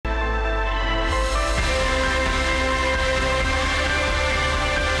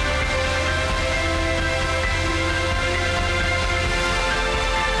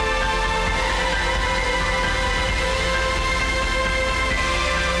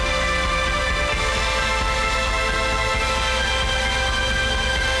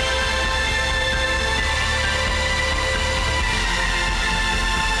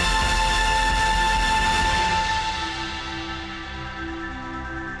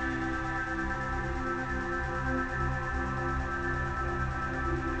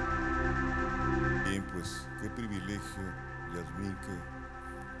mí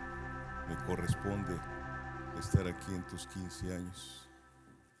que me corresponde estar aquí en tus 15 años.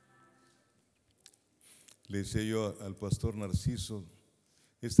 Le decía yo al pastor Narciso,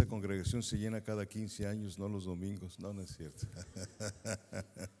 esta congregación se llena cada 15 años, no los domingos. No, no es cierto.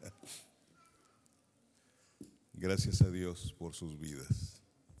 Gracias a Dios por sus vidas.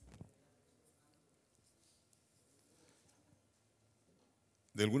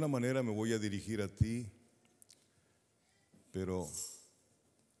 De alguna manera me voy a dirigir a ti, pero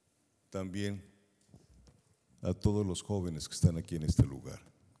también a todos los jóvenes que están aquí en este lugar.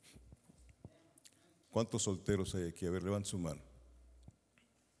 ¿Cuántos solteros hay aquí? A ver, levanten su mano.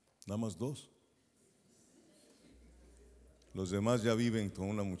 Nada más 2. Los demás ya viven con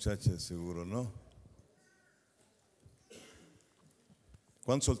una muchacha, seguro, ¿no?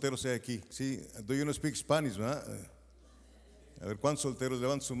 ¿Cuántos solteros hay aquí? Sí, do you not speak Spanish, ¿verdad? A ver, ¿cuántos solteros?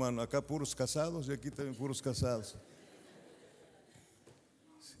 Levanten su mano. Acá puros casados y aquí también puros casados.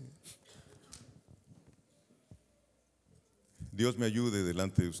 Sí. Dios me ayude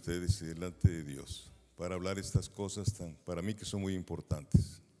delante de ustedes y delante de Dios para hablar estas cosas para mí que son muy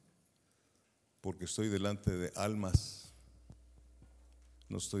importantes. Porque estoy delante de almas,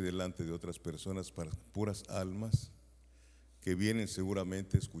 no estoy delante de otras personas, para puras almas que vienen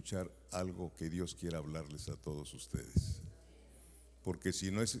seguramente a escuchar algo que Dios quiera hablarles a todos ustedes. Porque si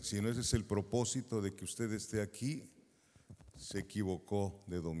no ese es el propósito de que usted esté aquí, se equivocó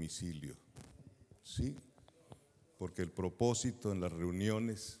de domicilio. ¿Sí? Porque el propósito en las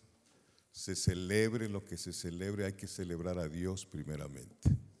reuniones, se celebre lo que se celebre, hay que celebrar a Dios primeramente.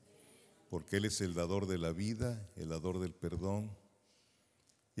 Porque Él es el dador de la vida, el dador del perdón.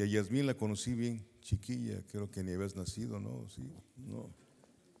 Y a Yasmín la conocí bien chiquilla, creo que ni habías nacido, ¿no? Sí, no.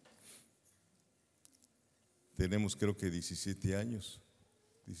 Tenemos creo que 17 años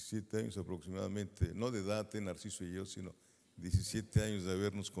aproximadamente, no de edad, Narciso y yo, sino 17 años de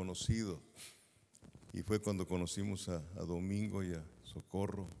habernos conocido. Y fue cuando conocimos a Domingo y a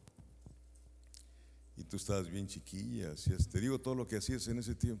Socorro. Y tú estabas bien chiquilla, te digo todo lo que hacías en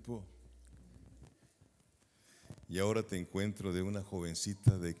ese tiempo. Y ahora te encuentro de una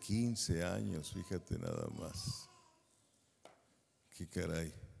jovencita de 15 años, fíjate nada más. Qué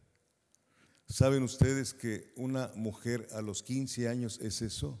caray. ¿Saben ustedes que una mujer a los 15 años es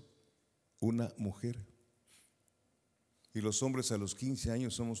eso? Una mujer. Y los hombres a los 15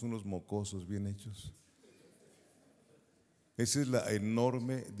 años somos unos mocosos bien hechos. Esa es la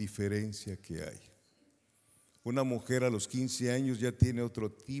enorme diferencia que hay. Una mujer a los 15 años ya tiene otro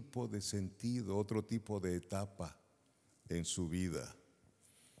tipo de sentido, otro tipo de etapa en su vida.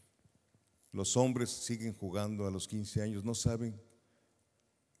 Los hombres siguen jugando a los 15 años, no saben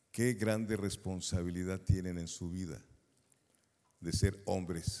qué grande responsabilidad tienen en su vida de ser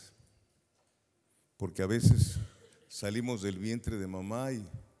hombres. Porque a veces salimos del vientre de mamá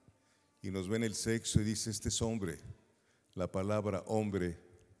y nos ven el sexo y dice, este es hombre. La palabra hombre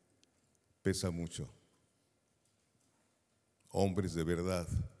pesa mucho. Hombres de verdad,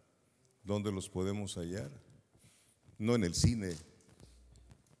 ¿dónde los podemos hallar? No en el cine,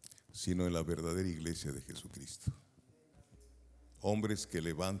 sino en la verdadera iglesia de Jesucristo. Hombres que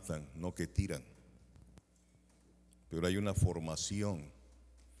levantan, no que tiran. Pero hay una formación,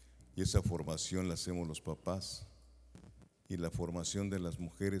 y esa formación la hacemos los papás, y la formación de las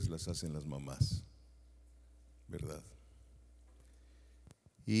mujeres las hacen las mamás, ¿verdad?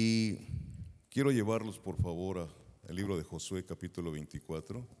 Y quiero llevarlos por favor al libro de Josué capítulo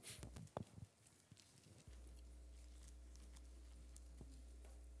 24.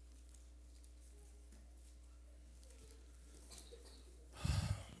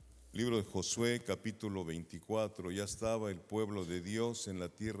 Libro de Josué capítulo 24, ya estaba el pueblo de Dios en la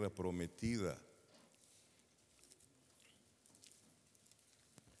tierra prometida.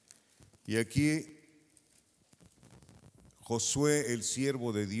 Y aquí Josué, el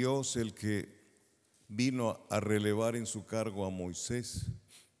siervo de Dios, el que vino a relevar en su cargo a Moisés,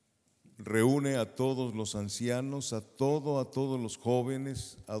 reúne a todos los ancianos, a todos los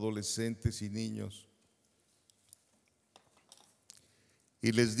jóvenes, adolescentes y niños.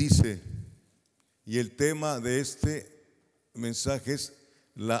 Y les dice, y el tema de este mensaje es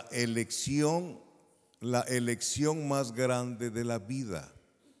la elección más grande de la vida.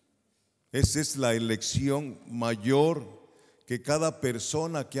 Esa es la elección mayor que cada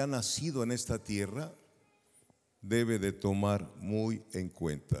persona que ha nacido en esta tierra debe de tomar muy en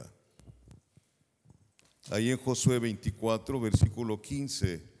cuenta. Ahí en Josué 24, versículo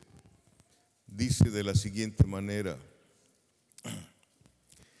 15, dice de la siguiente manera: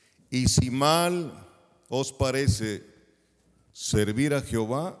 y si mal os parece servir a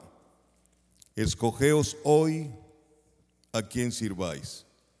Jehová, escogeos hoy a quien sirváis.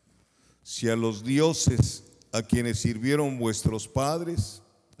 Si a los dioses a quienes sirvieron vuestros padres,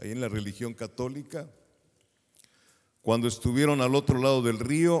 ahí en la religión católica, cuando estuvieron al otro lado del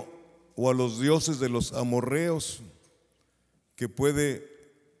río, o a los dioses de los amorreos, que puede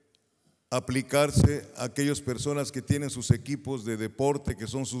aplicarse a aquellas personas que tienen sus equipos de deporte, que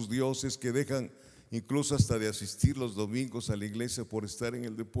son sus dioses, que dejan incluso hasta de asistir los domingos a la iglesia por estar en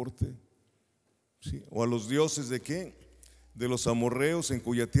el deporte. ¿Sí? O a los dioses de qué? De los amorreos en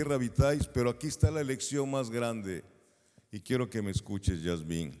cuya tierra habitáis. Pero aquí está la elección más grande, y quiero que me escuches,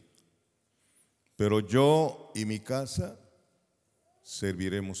 Yasmín. Pero yo y mi casa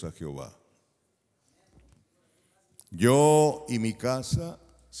serviremos a Jehová. Yo y mi casa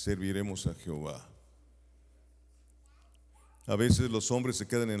serviremos a Jehová. A veces los hombres se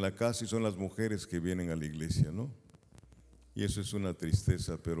quedan en la casa y son las mujeres que vienen a la iglesia, ¿no? Y eso es una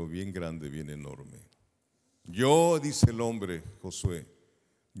tristeza, pero bien grande, bien enorme. Yo, dice el hombre, Josué,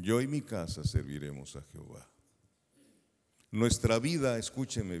 yo y mi casa serviremos a Jehová. Nuestra vida,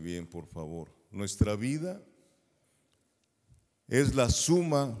 escúcheme bien, por favor, nuestra vida es la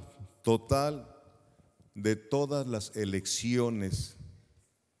suma total de todas las elecciones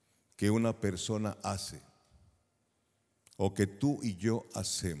que una persona hace o que tú y yo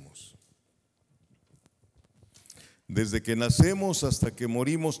hacemos. Desde que nacemos hasta que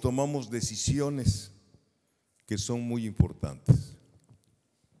morimos tomamos decisiones que son muy importantes.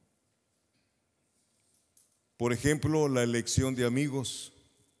 Por ejemplo, la elección de amigos,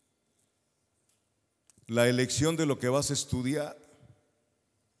 la elección de lo que vas a estudiar,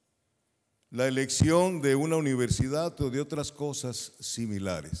 la elección de una universidad o de otras cosas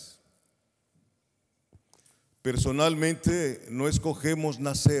similares. Personalmente no escogemos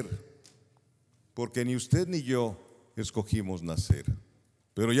nacer, porque ni usted ni yo escogimos nacer,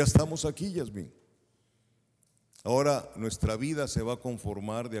 pero ya estamos aquí, Yasmín. Ahora nuestra vida se va a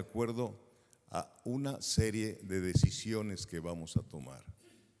conformar de acuerdo a una serie de decisiones que vamos a tomar.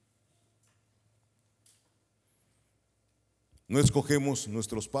 No escogemos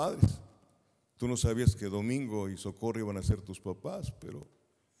nuestros padres. Tú no sabías que Domingo y Socorro iban a ser tus papás, pero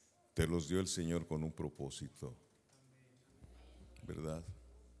te los dio el Señor con un propósito, ¿verdad?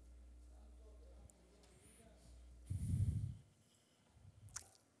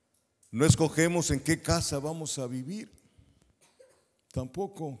 No escogemos en qué casa vamos a vivir,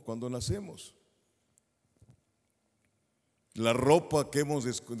 tampoco cuando nacemos. La ropa que hemos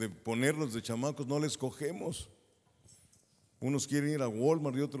de ponernos de chamacos no la escogemos. Unos quieren ir a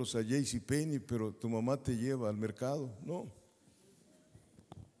Walmart y otros a JCPenney, pero tu mamá te lleva al mercado.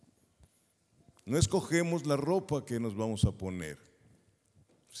 No escogemos la ropa que nos vamos a poner.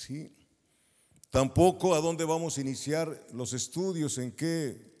 ¿Sí? Tampoco a dónde vamos a iniciar los estudios, en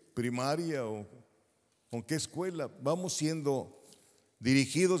qué primaria o en qué escuela. Vamos siendo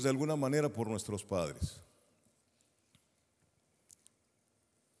dirigidos de alguna manera por nuestros padres.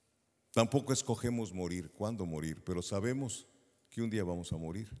 Tampoco escogemos morir, cuándo morir, pero sabemos que un día vamos a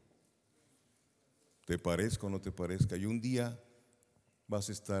morir. Te parezca o no te parezca, y un día vas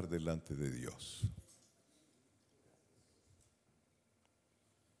a estar delante de Dios.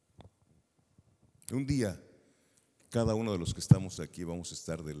 Un día, cada uno de los que estamos aquí vamos a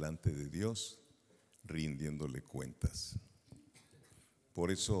estar delante de Dios rindiéndole cuentas. Por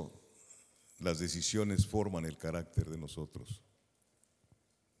eso las decisiones forman el carácter de nosotros.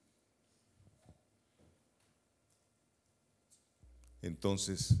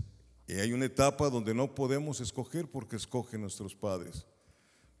 Entonces, hay una etapa donde no podemos escoger porque escogen nuestros padres,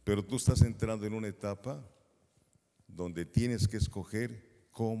 pero tú estás entrando en una etapa donde tienes que escoger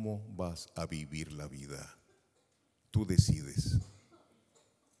cómo vas a vivir la vida. Tú decides.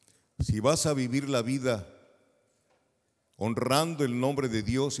 Si vas a vivir la vida honrando el nombre de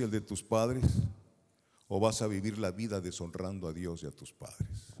Dios y el de tus padres, o vas a vivir la vida deshonrando a Dios y a tus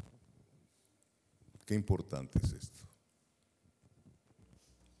padres. Qué importante es esto.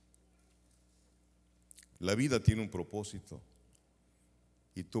 La vida tiene un propósito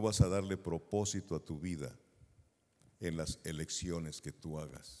y tú vas a darle propósito a tu vida en las elecciones que tú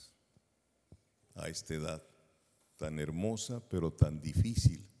hagas a esta edad tan hermosa pero tan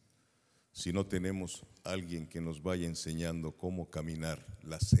difícil, si no tenemos alguien que nos vaya enseñando cómo caminar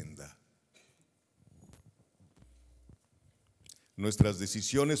la senda. Nuestras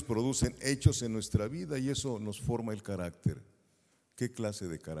decisiones producen hechos en nuestra vida y eso nos forma el carácter. ¿Qué clase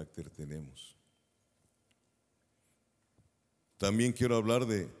de carácter tenemos? También quiero hablar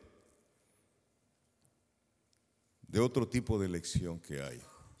de otro tipo de elección que hay.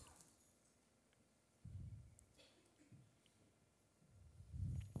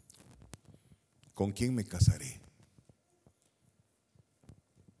 ¿Con quién me casaré?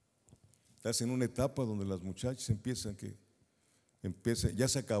 Estás en una etapa donde las muchachas ya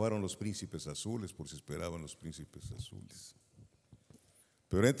se acabaron los príncipes azules, por si esperaban los príncipes azules.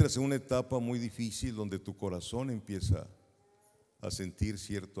 Pero entras en una etapa muy difícil donde tu corazón empieza a sentir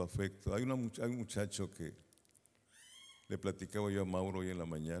cierto afecto. Hay un muchacho que le platicaba yo a Mauro hoy en la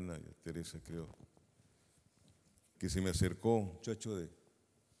mañana, y a Teresa creo, que se me acercó, un muchacho de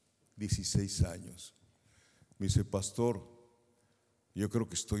 16 años. Me dice, pastor, yo creo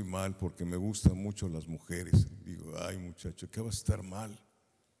que estoy mal porque me gustan mucho las mujeres. Digo, ay muchacho, ¿qué vas a estar mal?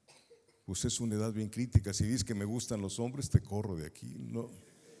 Pues es una edad bien crítica. Si dices que me gustan los hombres, te corro de aquí. No.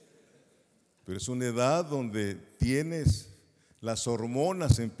 Pero es una edad donde las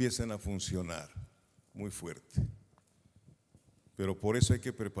hormonas empiezan a funcionar muy fuerte. Pero por eso hay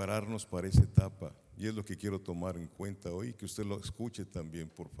que prepararnos para esa etapa. Y es lo que quiero tomar en cuenta hoy, que usted lo escuche también,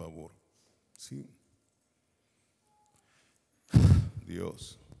 por favor. ¿Sí?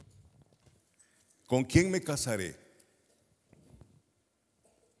 Dios. ¿Con quién me casaré?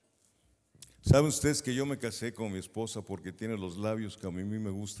 ¿Saben ustedes que yo me casé con mi esposa porque tiene los labios que a mí me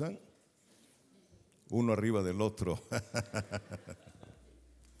gustan? Uno arriba del otro.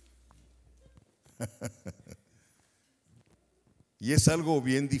 Y es algo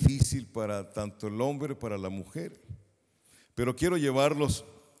bien difícil para tanto el hombre, para la mujer. Pero quiero llevarlos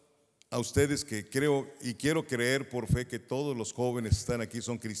a ustedes que creo y quiero creer por fe que todos los jóvenes que están aquí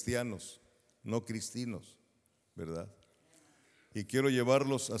son cristianos, no cristinos, ¿verdad? Y quiero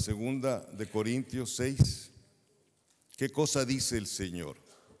llevarlos a 2 de Corintios 6. ¿Qué cosa dice el Señor?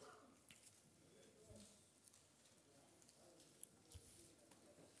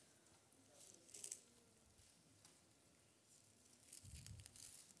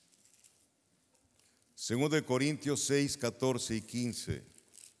 Segundo de Corintios 6, 14 y 15.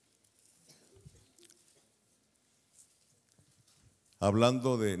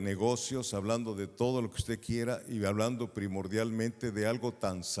 Hablando de negocios, hablando de todo lo que usted quiera y hablando primordialmente de algo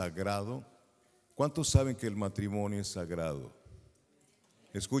tan sagrado. ¿Cuántos saben que el matrimonio es sagrado?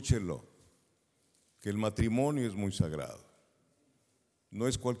 Escúchenlo, que el matrimonio es muy sagrado. No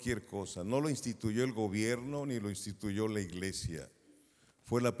es cualquier cosa, no lo instituyó el gobierno ni lo instituyó la iglesia.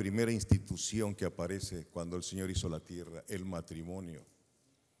 Fue la primera institución que aparece cuando el Señor hizo la tierra, el matrimonio.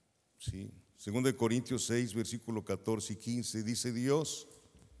 ¿Sí? Segundo de Corintios 6, versículo 14 y 15, dice Dios,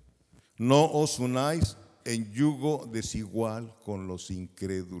 no os unáis en yugo desigual con los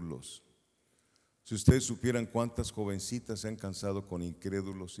incrédulos. Si ustedes supieran cuántas jovencitas se han cansado con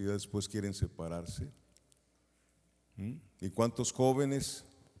incrédulos y después quieren separarse. ¿Y cuántos jóvenes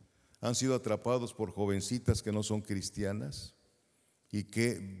han sido atrapados por jovencitas que no son cristianas? Y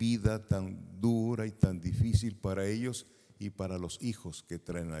qué vida tan dura y tan difícil para ellos y para los hijos que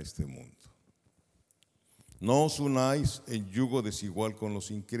traen a este mundo. No os unáis en yugo desigual con los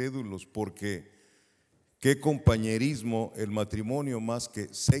incrédulos, porque qué compañerismo el matrimonio más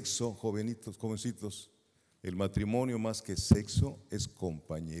que sexo, jovencitos, el matrimonio más que sexo es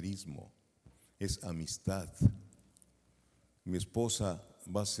compañerismo, es amistad. Mi esposa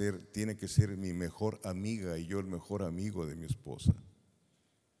tiene que ser mi mejor amiga y yo el mejor amigo de mi esposa.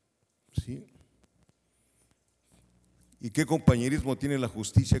 ¿Sí? ¿Y qué compañerismo tiene la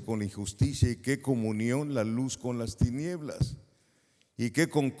justicia con la injusticia? ¿Y qué comunión la luz con las tinieblas? ¿Y qué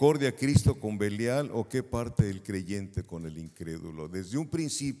concordia Cristo con Belial? ¿O qué parte del creyente con el incrédulo? Desde un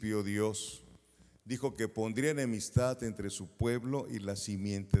principio Dios dijo que pondría enemistad entre su pueblo y la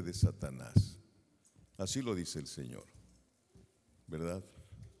simiente de Satanás. Así lo dice el Señor, ¿verdad?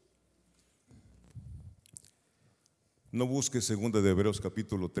 No busques 2 de Hebreos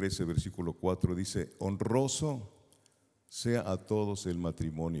capítulo 13 versículo 4, dice, honroso sea a todos el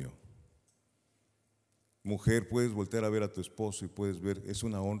matrimonio. Mujer, puedes voltear a ver a tu esposo y puedes ver, ¿es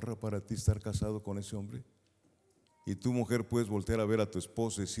una honra para ti estar casado con ese hombre? Y tú, mujer, puedes voltear a ver a tu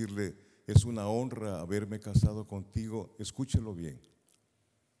esposo y decirle, es una honra haberme casado contigo. Escúchelo bien,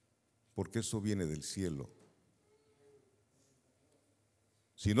 porque eso viene del cielo.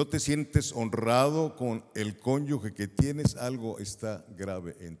 Si no te sientes honrado con el cónyuge que tienes, algo está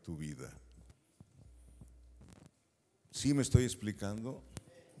grave en tu vida. ¿Sí me estoy explicando?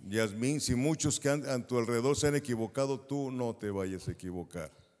 Yasmín, si muchos que a tu alrededor se han equivocado, tú no te vayas a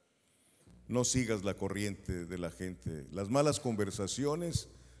equivocar. No sigas la corriente de la gente. Las malas conversaciones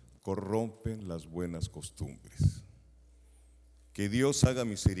corrompen las buenas costumbres. Que Dios haga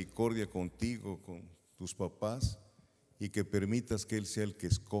misericordia contigo, con tus papás, y que permitas que Él sea el que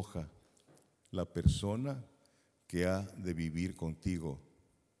escoja la persona que ha de vivir contigo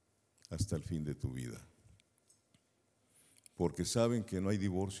hasta el fin de tu vida. Porque saben que no hay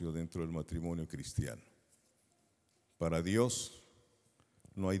divorcio dentro del matrimonio cristiano. Para Dios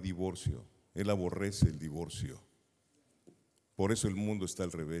no hay divorcio. Él aborrece el divorcio. Por eso el mundo está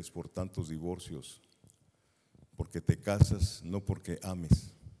al revés, por tantos divorcios. Porque te casas no porque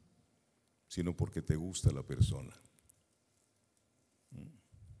ames, sino porque te gusta la persona.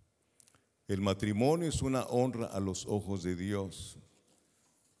 El matrimonio es una honra a los ojos de Dios.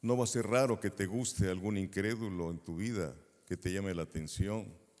 No va a ser raro que te guste algún incrédulo en tu vida, que te llame la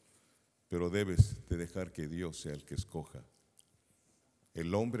atención, pero debes de dejar que Dios sea el que escoja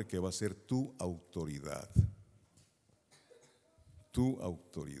el hombre que va a ser tu autoridad. Tu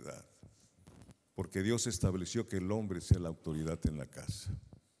autoridad. Porque Dios estableció que el hombre sea la autoridad en la casa.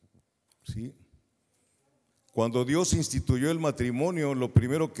 ¿Sí? Cuando Dios instituyó el matrimonio, lo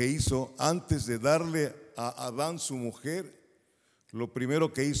primero que hizo, antes de darle a Adán su mujer, lo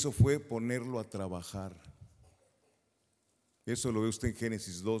primero que hizo fue ponerlo a trabajar. Eso lo ve usted en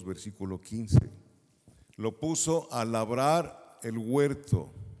Génesis 2, versículo 15. Lo puso a labrar el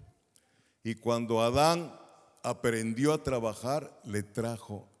huerto. Y cuando Adán aprendió a trabajar, le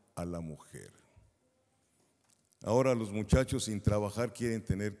trajo a la mujer. Ahora los muchachos sin trabajar quieren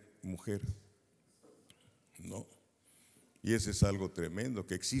tener mujer. No. Y ese es algo tremendo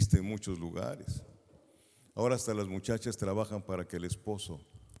que existe en muchos lugares. Ahora hasta las muchachas trabajan para que el esposo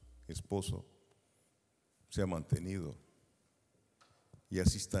sea mantenido. Y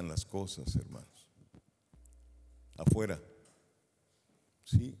así están las cosas, hermanos. Afuera.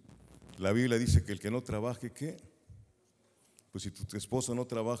 Sí. La Biblia dice que el que no trabaje, ¿qué? Pues si tu esposo no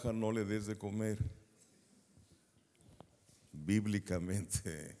trabaja, no le des de comer.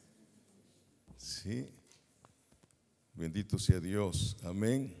 Bíblicamente. Sí. Bendito sea Dios.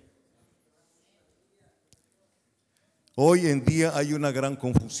 Amén. Hoy en día hay una gran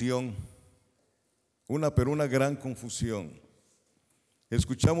confusión. Una gran confusión.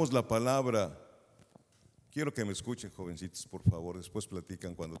 Escuchamos la palabra. Quiero que me escuchen, jovencitos, por favor. Después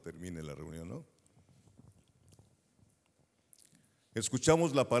platican cuando termine la reunión, ¿no?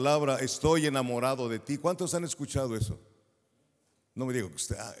 Escuchamos la palabra, estoy enamorado de ti. ¿Cuántos han escuchado eso? No me diga que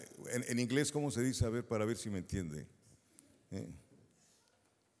usted, en inglés, ¿cómo se dice? A ver, para ver si me entiende.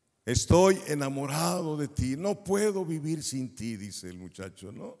 Estoy enamorado de ti, no puedo vivir sin ti, dice el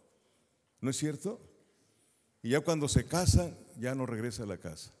muchacho, ¿no? ¿No es cierto? Y ya cuando se casan, ya no regresa a la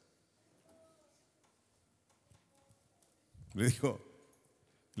casa. Le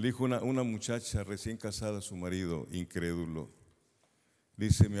dijo una muchacha recién casada a su marido, incrédulo.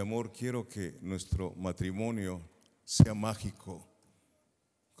 Dice, mi amor, quiero que nuestro matrimonio sea mágico,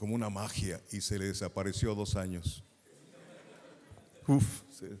 como una magia. Y se le desapareció 2 años.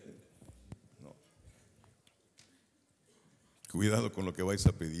 No. Cuidado con lo que vais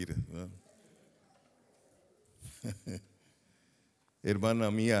a pedir, ¿no? Hermana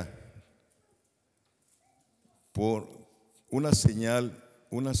mía, por una señal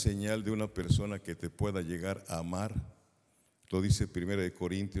de una persona que te pueda llegar a amar, lo dice 1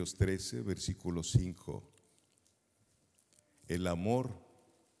 Corintios 13, versículo 5. El amor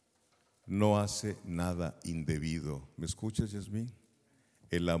no hace nada indebido. ¿Me escuchas, Yasmín?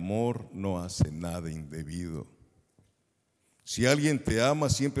 El amor no hace nada indebido. Si alguien te ama,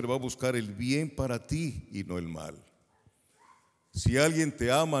 siempre va a buscar el bien para ti y no el mal. Si alguien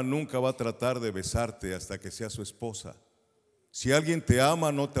te ama, nunca va a tratar de besarte hasta que sea su esposa. Si alguien te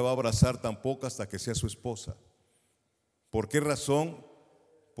ama, no te va a abrazar tampoco hasta que sea su esposa. ¿Por qué razón?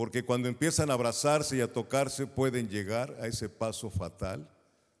 Porque cuando empiezan a abrazarse y a tocarse, pueden llegar a ese paso fatal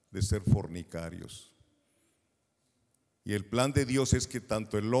de ser fornicarios. Y el plan de Dios es que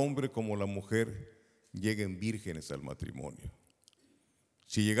tanto el hombre como la mujer lleguen vírgenes al matrimonio.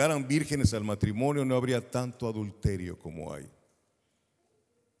 Si llegaran vírgenes al matrimonio, no habría tanto adulterio como hay.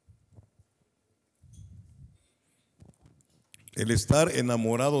 El estar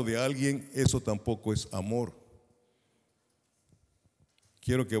enamorado de alguien, eso tampoco es amor.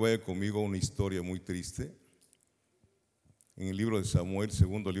 Quiero que vaya conmigo a una historia muy triste. En el libro de Samuel,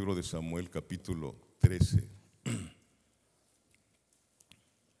 segundo libro de Samuel, capítulo 13.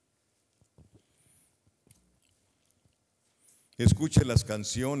 Escuche las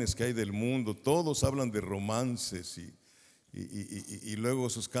canciones que hay del mundo, todos hablan de romances y luego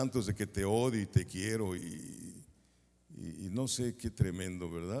esos cantos de que te odio y te quiero y no sé, qué tremendo,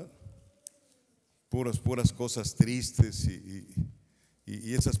 ¿verdad? Puras cosas tristes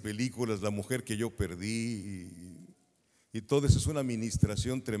y esas películas, La mujer que yo perdí y todo eso es una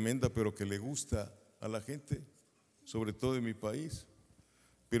administración tremenda, pero que le gusta a la gente, sobre todo en mi país.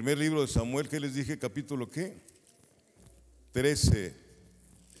 Primer libro de Samuel, ¿qué les dije? Capítulo ¿qué? 13.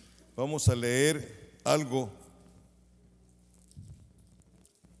 Vamos a leer algo.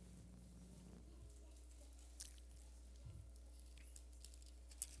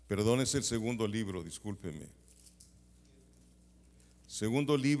 Perdón, es el segundo libro, discúlpeme.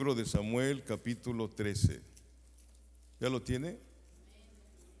 Segundo libro de Samuel, capítulo 13. ¿Ya lo tiene?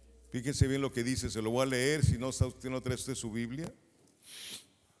 Fíjese bien lo que dice, se lo voy a leer, si no está usted, no trae usted su Biblia.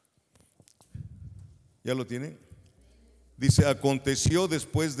 ¿Ya lo tiene? Dice: aconteció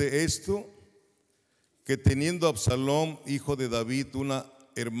después de esto que teniendo Absalom, hijo de David, una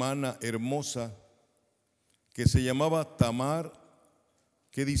hermana hermosa que se llamaba Tamar,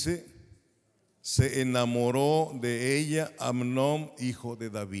 ¿qué dice? Se enamoró de ella Amnón, hijo de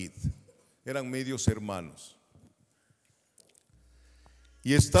David. Eran medios hermanos.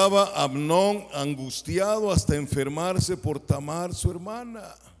 Y estaba Amnón angustiado hasta enfermarse por Tamar, su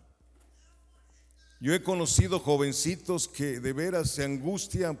hermana. Yo he conocido jovencitos que de veras se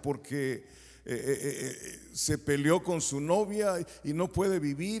angustian porque se peleó con su novia y no puede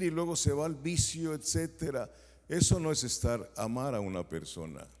vivir y luego se va al vicio, etcétera. Eso no es amar a una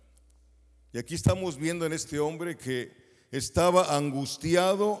persona. Y aquí estamos viendo en este hombre que estaba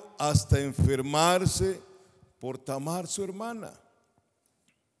angustiado hasta enfermarse por Tamar, su hermana.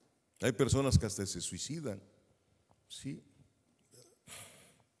 Hay personas que hasta se suicidan, ¿sí?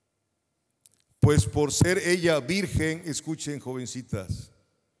 Pues por ser ella virgen, escuchen jovencitas,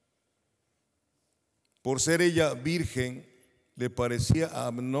 por ser ella virgen, le parecía a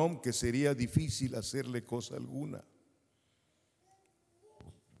Amnón que sería difícil hacerle cosa alguna.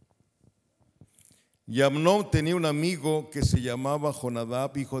 Y Amnón tenía un amigo que se llamaba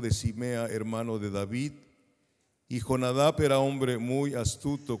Jonadab, hijo de Simea, hermano de David. Y Jonadab era hombre muy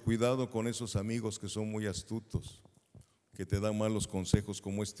astuto. Cuidado con esos amigos que son muy astutos, que te dan malos consejos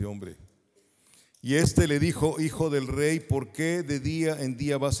como este hombre. Y este le dijo: hijo del rey, ¿por qué de día en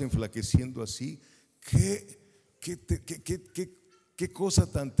día vas enflaqueciendo así? ¿Qué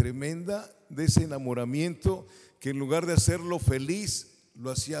cosa tan tremenda de ese enamoramiento, que en lugar de hacerlo feliz, lo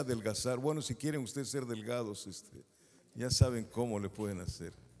hacía adelgazar. Bueno, si quieren ustedes ser delgados, ya saben cómo le pueden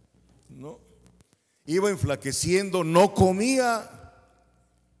hacer, ¿no? Iba enflaqueciendo, no comía.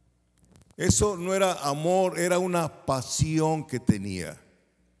 Eso no era amor, era una pasión que tenía.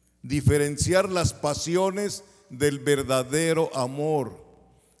 Diferenciar las pasiones del verdadero amor,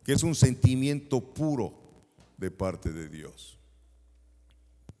 que es un sentimiento puro de parte de Dios.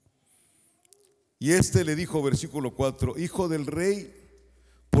 Y le dijo, versículo 4: hijo del rey,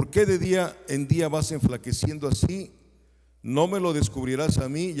 ¿por qué de día en día vas enflaqueciendo así? ¿No me lo descubrirás a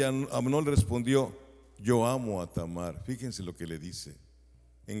mí? Y Amnón le respondió: yo amo a Tamar. Fíjense lo que le dice: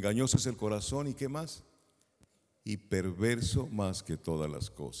 engañoso es el corazón, ¿y qué más? Y perverso más que todas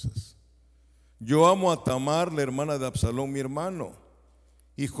las cosas. Yo amo a Tamar, la hermana de Absalón, mi hermano.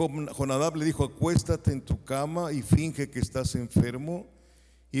 Y Jonadab le dijo: acuéstate en tu cama y finge que estás enfermo,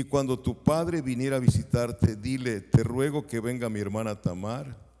 y cuando tu padre viniera a visitarte, dile: te ruego que venga mi hermana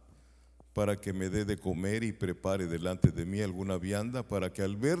Tamar para que me dé de comer y prepare delante de mí alguna vianda, para que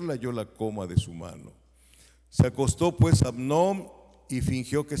al verla yo la coma de su mano. Se acostó pues Amnón y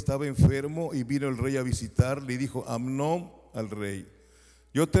fingió que estaba enfermo, y vino el rey a visitarle y dijo Amnón al rey: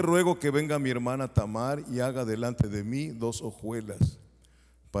 yo te ruego que venga mi hermana Tamar y haga delante de mí 2 hojuelas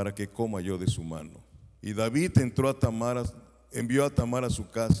para que coma yo de su mano. Y David envió a Tamar a su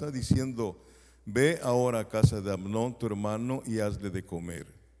casa diciendo: ve ahora a casa de Amnón tu hermano y hazle de comer.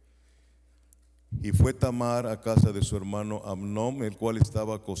 Y fue Tamar a casa de su hermano Amnón, el cual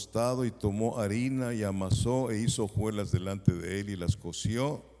estaba acostado, y tomó harina y amasó e hizo hojuelas delante de él y las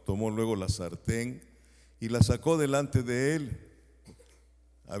coció. Tomó luego la sartén y la sacó delante de él.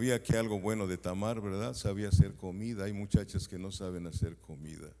 Había que algo bueno de Tamar, ¿verdad? Sabía hacer comida. Hay muchachas que no saben hacer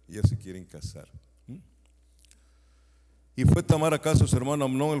comida y ya se quieren casar. Y fue Tamar a casa de su hermano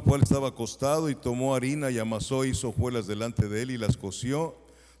Amnón, el cual estaba acostado, y tomó harina y amasó, hizo hojuelas delante de él y las coció.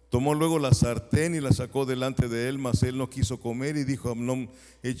 Tomó luego la sartén y la sacó delante de él, mas él no quiso comer, y dijo a Amnón: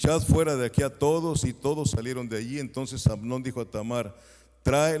 echad fuera de aquí a todos. Y todos salieron de allí. Entonces Amnón dijo a Tamar: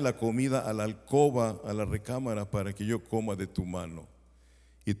 trae la comida a la alcoba, a la recámara, para que yo coma de tu mano.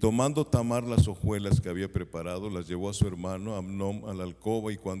 Y tomando Tamar las hojuelas que había preparado, las llevó a su hermano Amnón a la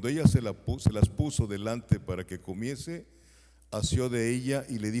alcoba, y cuando ella se las puso delante para que comiese, asió de ella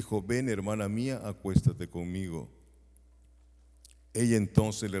y le dijo: ven, hermana mía, acuéstate conmigo. Ella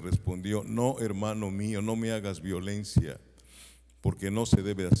entonces le respondió: no, hermano mío, no me hagas violencia, porque no se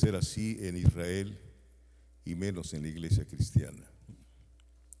debe hacer así en Israel, y menos en la iglesia cristiana.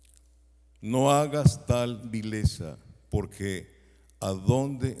 No hagas tal vileza, porque ¿a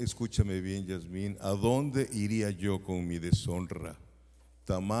dónde, escúchame bien, Yasmín, a dónde iría yo con mi deshonra?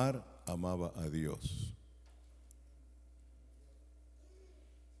 Tamar amaba a Dios.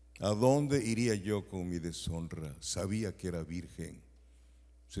 ¿A dónde iría yo con mi deshonra? Sabía que era virgen,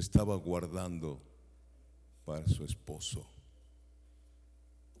 se estaba guardando para su esposo.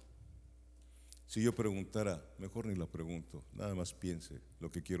 Si yo preguntara, mejor ni la pregunto, nada más piense lo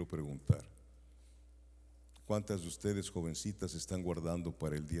que quiero preguntar. ¿Cuántas de ustedes, jovencitas, están guardando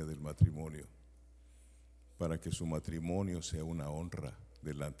para el día del matrimonio? Para que su matrimonio sea una honra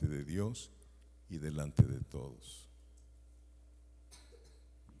delante de Dios y delante de todos.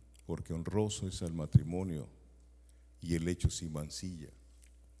 Porque honroso es el matrimonio y el hecho sin mancilla.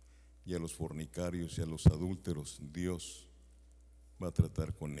 Y a los fornicarios y a los adúlteros Dios va a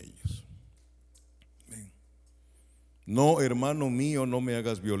tratar con ellos. Amén. No, hermano mío, no me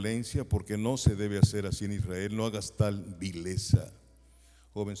hagas violencia, porque no se debe hacer así en Israel. No hagas tal vileza.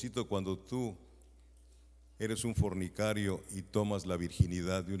 Jovencito, cuando tú eres un fornicario y tomas la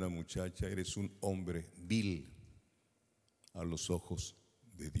virginidad de una muchacha, eres un hombre vil a los ojos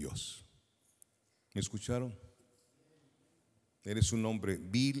de Dios. ¿Me escucharon? Eres un hombre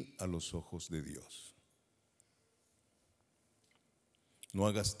vil a los ojos de Dios. No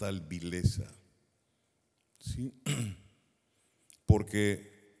hagas tal vileza. ¿Sí?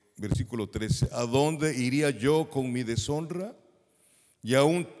 Porque, versículo 13, ¿a dónde iría yo con mi deshonra? Y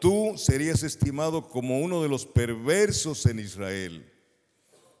aún tú serías estimado como uno de los perversos en Israel.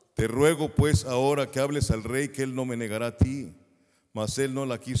 Te ruego pues ahora que hables al rey, que él no me negará a ti. Mas él no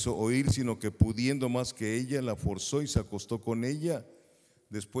la quiso oír, sino que pudiendo más que ella, la forzó y se acostó con ella.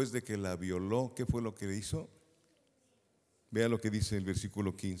 Después de que la violó, ¿qué fue lo que le hizo? Vea lo que dice el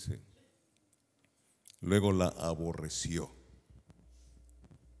versículo 15. Luego la aborreció.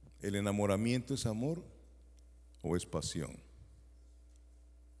 ¿El enamoramiento es amor o es pasión?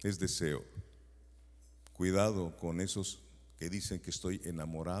 Es deseo. Cuidado con esos que dicen que estoy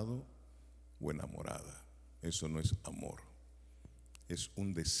enamorado o enamorada. Eso no es amor. Es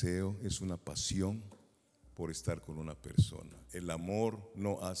un deseo, es una pasión por estar con una persona. El amor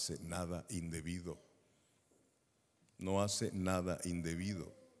no hace nada indebido. No hace nada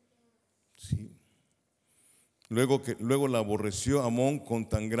indebido. Sí. Luego la aborreció Amón con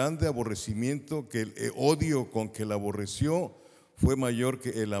tan grande aborrecimiento que el odio con que la aborreció fue mayor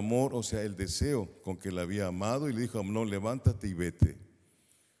que el amor, o sea, el deseo con que la había amado, y le dijo a Amnón, levántate y vete.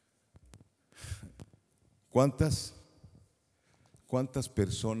 ¿Cuántas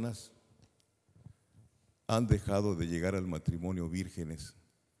personas han dejado de llegar al matrimonio vírgenes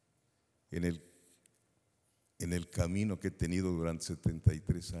en el camino que he tenido durante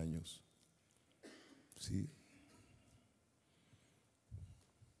 73 años? ¿Sí?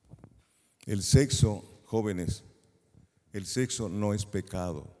 El sexo, jóvenes, el sexo no es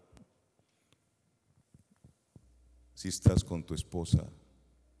pecado si estás con tu esposa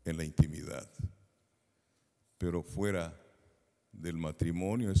en la intimidad, pero fuera del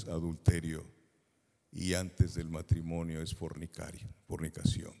matrimonio es adulterio y antes del matrimonio es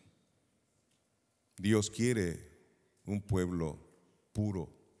fornicación. Dios quiere un pueblo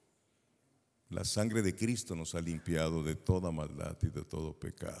puro. La sangre de Cristo nos ha limpiado de toda maldad y de todo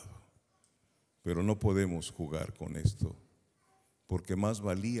pecado. Pero no podemos jugar con esto, porque más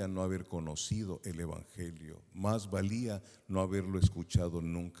valía no haber conocido el Evangelio, más valía no haberlo escuchado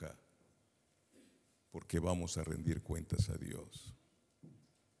nunca, porque vamos a rendir cuentas a Dios.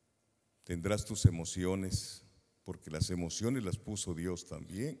 Tendrás tus emociones, porque las emociones las puso Dios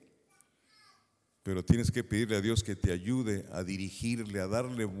también, pero tienes que pedirle a Dios que te ayude a dirigirle, a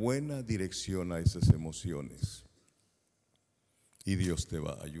darle buena dirección a esas emociones. Y Dios te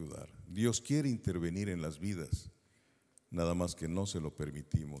va a ayudar. Dios quiere intervenir en las vidas, nada más que no se lo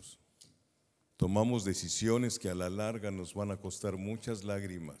permitimos. Tomamos decisiones que a la larga nos van a costar muchas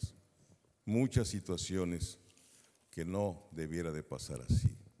lágrimas, muchas situaciones que no debiera de pasar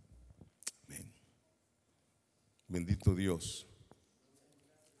así. Amén. Bendito Dios.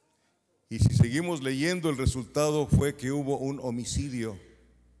 Y si seguimos leyendo, el resultado fue que hubo un homicidio,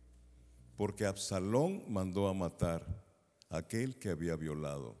 porque Absalón mandó a matar a aquel que había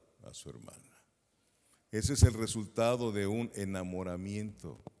violado a su hermana. Ese es el resultado de un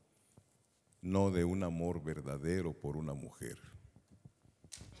enamoramiento, no de un amor verdadero por una mujer.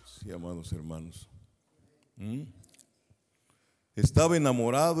 Sí, amados hermanos. Estaba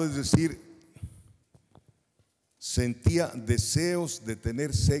enamorado, es decir, sentía deseos de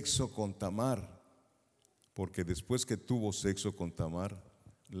tener sexo con Tamar, porque después que tuvo sexo con Tamar,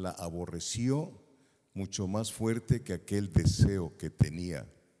 la aborreció mucho más fuerte que aquel deseo que tenía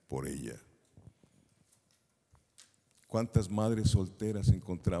por ella. ¿Cuántas madres solteras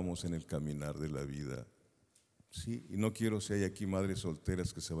encontramos en el caminar de la vida? Sí, y no quiero si hay aquí madres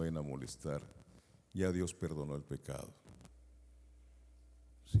solteras que se vayan a molestar. Ya Dios perdonó el pecado.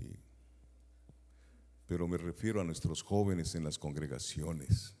 Sí. pero me refiero a nuestros jóvenes en las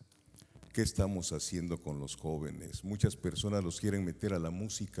congregaciones. ¿Qué estamos haciendo con los jóvenes? Muchas personas los quieren meter a la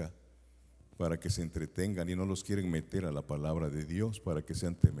música para que se entretengan y no los quieren meter a la palabra de Dios para que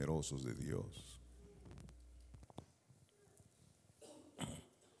sean temerosos de Dios.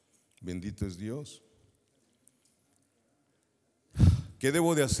 Bendito es Dios. ¿Qué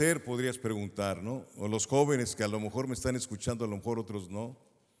debo de hacer? Podrías preguntar, ¿no? O los jóvenes que a lo mejor me están escuchando, a lo mejor otros no.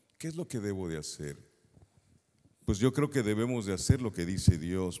 ¿Qué es lo que debo de hacer? Pues yo creo que debemos de hacer lo que dice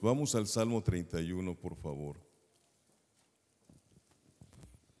Dios. Vamos al Salmo 31, por favor.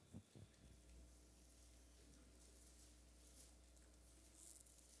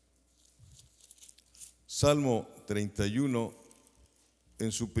 Salmo 31,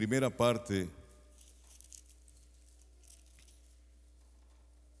 en su primera parte,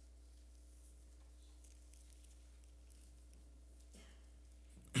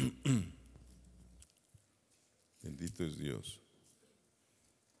 bendito es Dios.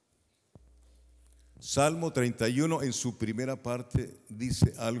 Salmo 31 en su primera parte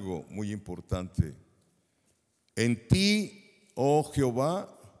dice algo muy importante. En ti, oh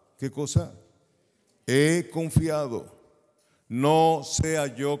Jehová, ¿qué cosa? He confiado, no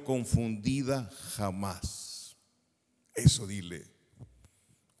sea yo confundida jamás. Eso dile.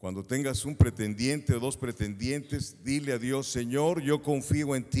 Cuando tengas un pretendiente o dos pretendientes, dile a Dios, Señor, yo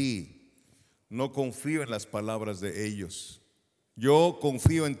confío en ti, no confío en las palabras de ellos. Yo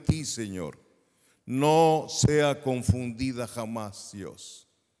confío en ti, Señor. No sea confundida jamás, Dios.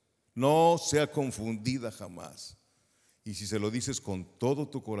 No sea confundida jamás. Y si se lo dices con todo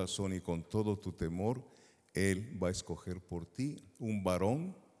tu corazón y con todo tu temor, Él va a escoger por ti un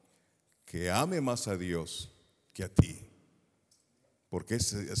varón que ame más a Dios que a ti. Porque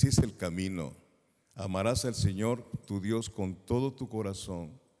así es el camino. Amarás al Señor, tu Dios, con todo tu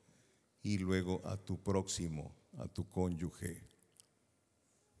corazón y luego a tu próximo, a tu cónyuge.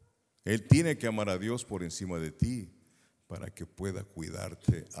 Él tiene que amar a Dios por encima de ti para que pueda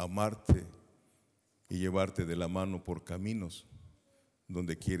cuidarte, amarte y llevarte de la mano por caminos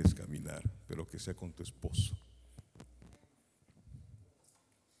donde quieres caminar, pero que sea con tu esposo.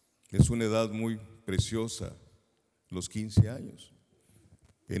 Es una edad muy preciosa, los 15 años.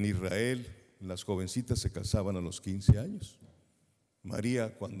 En Israel, las jovencitas se casaban a los 15 años.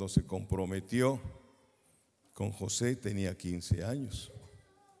 María, cuando se comprometió con José, tenía 15 años.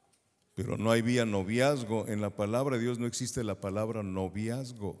 Pero no había noviazgo. En la palabra de Dios no existe la palabra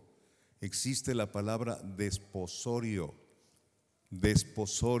noviazgo. Existe la palabra desposorio.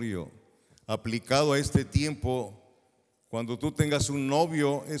 Desposorio. Aplicado a este tiempo, cuando tú tengas un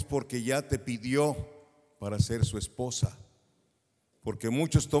novio es porque ya te pidió para ser su esposa. Porque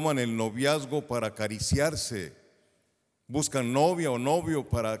muchos toman el noviazgo para acariciarse. Buscan novia o novio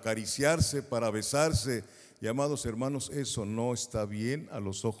para acariciarse, para besarse. Y amados hermanos, eso no está bien a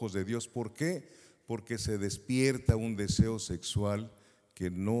los ojos de Dios. ¿Por qué? Porque se despierta un deseo sexual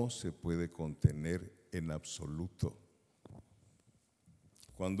que no se puede contener en absoluto.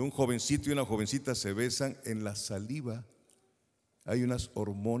 Cuando un jovencito y una jovencita se besan, en la saliva hay unas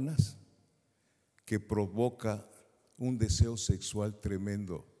hormonas que provoca un deseo sexual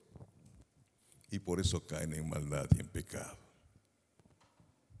tremendo y por eso caen en maldad y en pecado.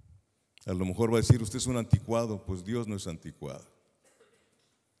 A lo mejor va a decir, usted es un anticuado. Pues Dios no es anticuado.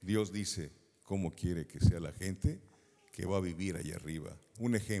 Dios dice cómo quiere que sea la gente que va a vivir allá arriba.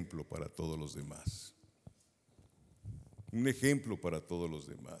 Un ejemplo para todos los demás. Un ejemplo para todos los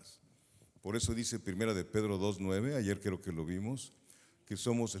demás. Por eso dice Primera de Pedro 2:9, ayer creo que lo vimos, que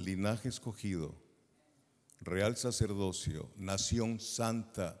somos linaje escogido, real sacerdocio, nación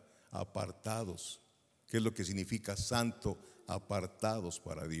santa, apartados. ¿Qué es lo que significa santo? Apartados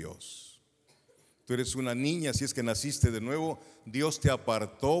para Dios. Tú eres una niña, si es que naciste de nuevo, Dios te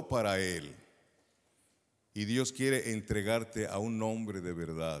apartó para Él. Y Dios quiere entregarte a un hombre de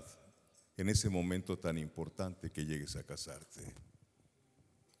verdad en ese momento tan importante que llegues a casarte.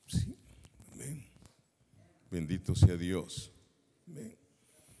 Sí, amén. Bendito sea Dios. Amén.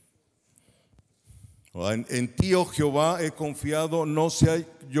 En ti, oh Jehová, he confiado, no sea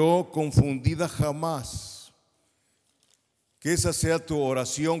yo confundida jamás. Que esa sea tu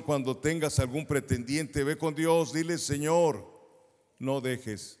oración cuando tengas algún pretendiente. Ve con Dios, dile, Señor, no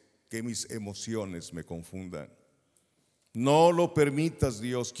dejes que mis emociones me confundan. No lo permitas,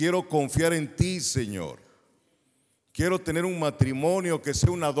 Dios. Quiero confiar en ti, Señor. Quiero tener un matrimonio que sea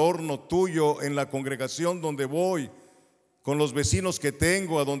un adorno tuyo en la congregación donde voy, con los vecinos que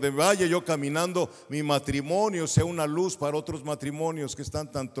tengo, a donde vaya yo caminando, mi matrimonio sea una luz para otros matrimonios que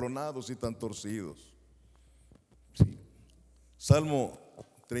están tan tronados y tan torcidos. Sí. Salmo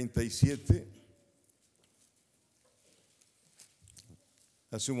 37,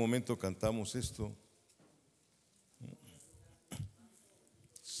 Hace un momento cantamos esto.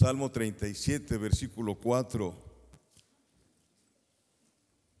 Salmo 37, versículo 4.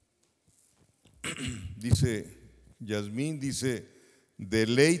 Dice, Yasmín dice,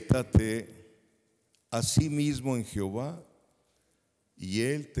 deleítate a sí mismo en Jehová y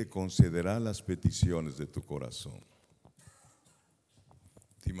Él te concederá las peticiones de tu corazón.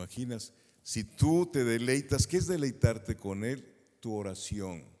 ¿Te imaginas? Si tú te deleitas, ¿qué es deleitarte con Él? Tu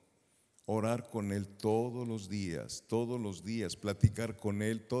oración. Orar con Él todos los días, platicar con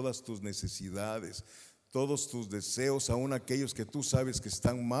Él todas tus necesidades, todos tus deseos, aun aquellos que tú sabes que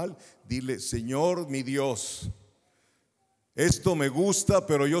están mal. Dile, Señor mi Dios, esto me gusta,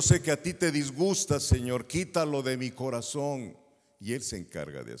 pero yo sé que a ti te disgusta, Señor, quítalo de mi corazón. Y Él se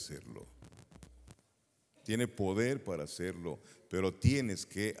encarga de hacerlo. Tiene poder para hacerlo, pero tienes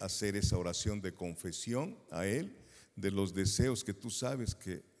que hacer esa oración de confesión a Él de los deseos que tú sabes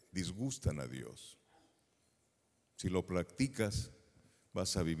que disgustan a Dios. Si lo practicas,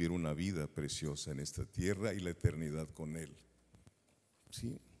 vas a vivir una vida preciosa en esta tierra y la eternidad con Él.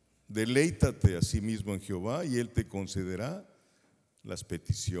 ¿Sí? Deleítate a sí mismo en Jehová y Él te concederá las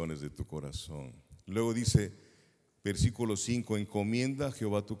peticiones de tu corazón. Luego dice, versículo 5, encomienda a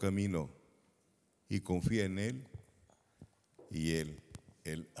Jehová tu camino y confía en Él y Él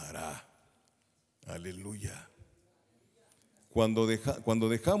hará. Aleluya. Cuando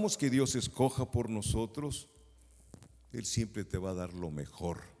dejamos que Dios escoja por nosotros, Él siempre te va a dar lo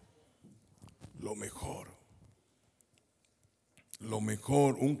mejor, lo mejor, lo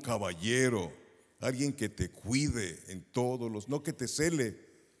mejor, un caballero, alguien que te cuide en todos los, no que te cele,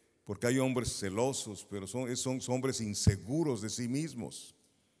 porque hay hombres celosos, pero son hombres inseguros de sí mismos,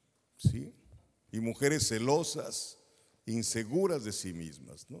 ¿sí? Y mujeres celosas, inseguras de sí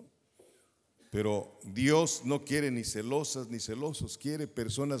mismas, ¿no? Pero Dios no quiere ni celosas ni celosos, quiere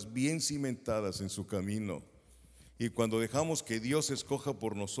personas bien cimentadas en su camino. Y cuando dejamos que Dios escoja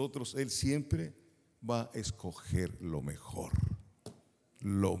por nosotros, Él siempre va a escoger lo mejor.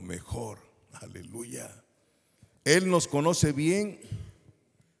 Lo mejor. Aleluya. Él nos conoce bien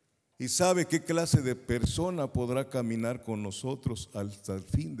y sabe qué clase de persona podrá caminar con nosotros hasta el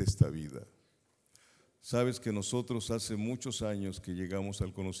fin de esta vida. Sabes que nosotros hace muchos años que llegamos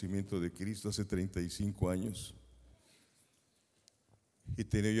al conocimiento de Cristo, hace 35 años. Y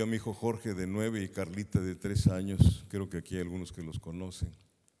tenía yo a mi hijo Jorge de 9 y Carlita de 3 años, creo que aquí hay algunos que los conocen.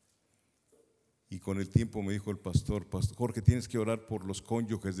 Y con el tiempo me dijo el pastor, Jorge, tienes que orar por los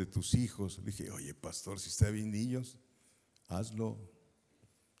cónyuges de tus hijos. Le dije, oye pastor, si está bien niños, hazlo.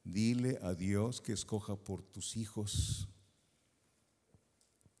 Dile a Dios que escoja por tus hijos.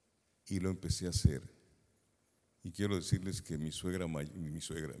 Y lo empecé a hacer. Y quiero decirles que mi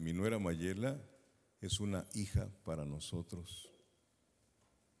nuera Mayela es una hija para nosotros.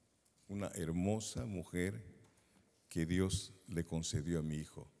 Una hermosa mujer que Dios le concedió a mi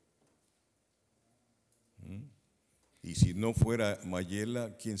hijo. Y si no fuera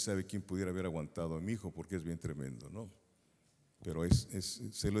Mayela, quién sabe quién pudiera haber aguantado a mi hijo, porque es bien tremendo, ¿no? Pero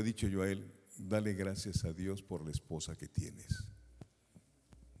se lo he dicho yo a él, dale gracias a Dios por la esposa que tienes.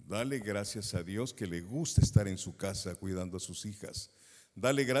 Dale gracias a Dios que le gusta estar en su casa cuidando a sus hijas.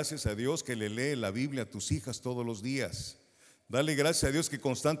 Dale gracias a Dios que le lee la Biblia a tus hijas todos los días. Dale gracias a Dios que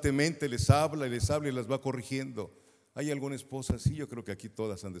constantemente les habla y las va corrigiendo. ¿Hay alguna esposa así? Yo creo que aquí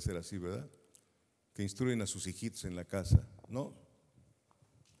todas han de ser así, ¿verdad? Que instruyen a sus hijitos en la casa, ¿no?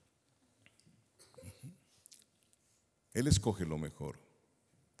 Él escoge lo mejor.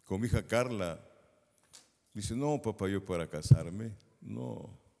 Con mi hija Carla, dice, no papá, yo para casarme,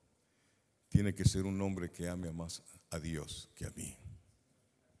 no. Tiene que ser un hombre que ame más a Dios que a mí.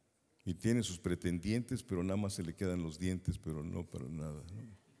 Y tiene sus pretendientes, pero nada más se le quedan los dientes, pero no para nada,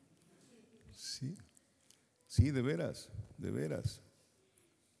 ¿no? Sí, de veras, de veras.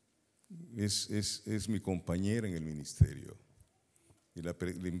 Es mi compañera en el ministerio. Y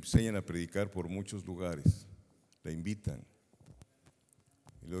le enseñan a predicar por muchos lugares. La invitan.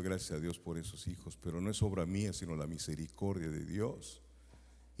 Y le doy gracias a Dios por esos hijos. Pero no es obra mía, sino la misericordia de Dios.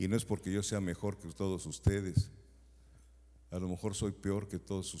 Y no es porque yo sea mejor que todos ustedes. A lo mejor soy peor que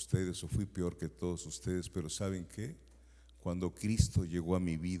todos ustedes o fui peor que todos ustedes, pero ¿saben qué? Cuando Cristo llegó a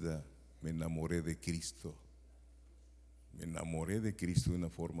mi vida, me enamoré de Cristo. Me enamoré de Cristo de una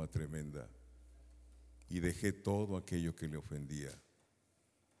forma tremenda y dejé todo aquello que le ofendía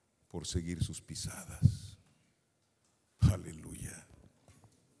por seguir sus pisadas. Aleluya.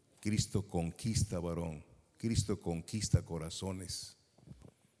 Cristo conquista varón, Cristo conquista corazones.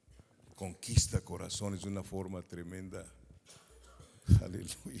 Conquista corazones de una forma tremenda.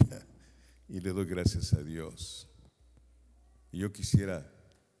 Aleluya. Y le doy gracias a Dios. Y yo quisiera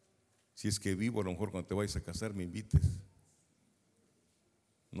Si es que vivo, a lo mejor cuando te vayas a casar me invites.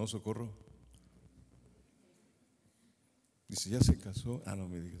 ¿No, Socorro? Dice, ¿ya se casó? No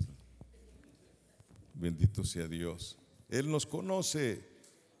me digas. Bendito sea Dios. Él nos conoce,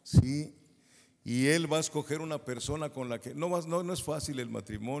 ¿sí? Y Él va a escoger una persona con la que, no es fácil el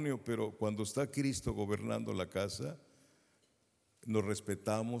matrimonio, pero cuando está Cristo gobernando la casa, nos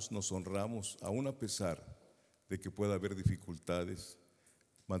respetamos, nos honramos, aún a pesar de que pueda haber dificultades,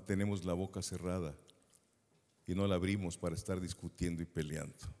 mantenemos la boca cerrada y no la abrimos para estar discutiendo y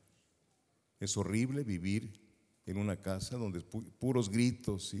peleando. Es horrible vivir en una casa donde puros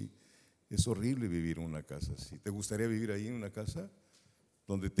gritos, y es horrible vivir en una casa así. ¿Te gustaría vivir ahí en una casa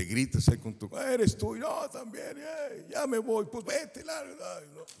donde te gritas ahí con tu, eres tú, y no, también, ya me voy, pues vete, la verdad,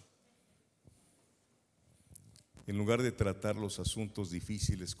 no? En lugar de tratar los asuntos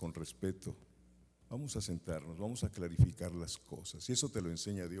difíciles con respeto, vamos a sentarnos, vamos a clarificar las cosas. Y eso te lo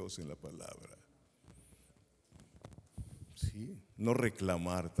enseña Dios en la palabra. Sí, no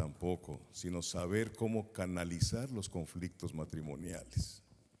reclamar tampoco, sino saber cómo canalizar los conflictos matrimoniales.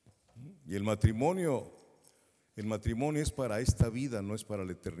 Y el matrimonio es para esta vida, no es para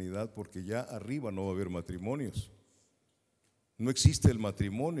la eternidad, porque ya arriba no va a haber matrimonios. No existe el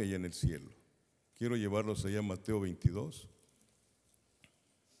matrimonio allá en el cielo. Quiero llevarlos allá a Mateo 22.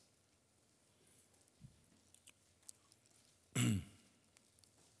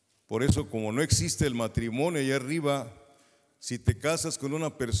 Por eso, como no existe el matrimonio allá arriba, si te casas con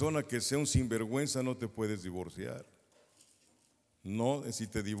una persona que sea un sinvergüenza, no te puedes divorciar. No, si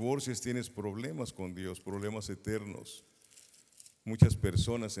te divorcias tienes problemas con Dios, problemas eternos. Muchas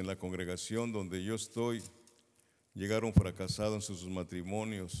personas en la congregación donde yo estoy llegaron fracasados en sus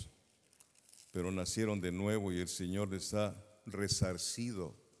matrimonios, pero nacieron de nuevo y el Señor les ha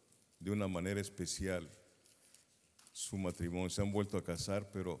resarcido de una manera especial su matrimonio. Se han vuelto a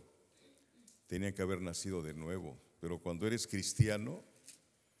casar, pero tenían que haber nacido de nuevo. Pero cuando eres cristiano,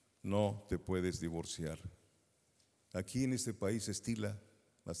 no te puedes divorciar. Aquí en este país se estila,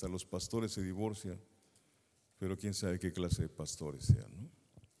 hasta los pastores se divorcian, pero quién sabe qué clase de pastores sean, ¿no?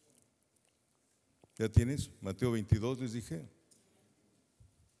 ¿Ya tienes? Mateo 22 les dije.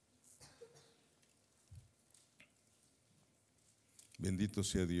 Bendito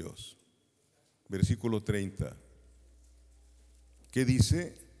sea Dios. Versículo 30. ¿Qué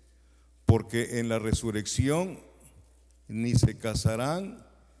dice? Porque en la resurrección ni se casarán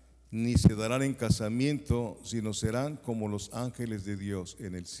ni se darán en casamiento, sino serán como los ángeles de Dios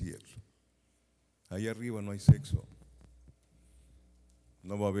en el cielo. Ahí arriba no hay sexo.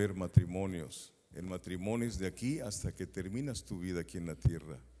 No va a haber matrimonios. El matrimonio es de aquí hasta que terminas tu vida aquí en la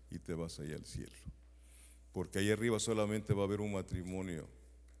tierra y te vas allá al cielo. Porque ahí arriba solamente va a haber un matrimonio,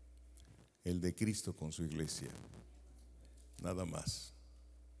 el de Cristo con su iglesia. Nada más,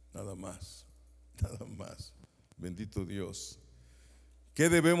 nada más, nada más. Bendito Dios. ¿Qué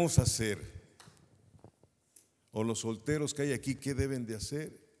debemos hacer? O los solteros que hay aquí, ¿qué deben de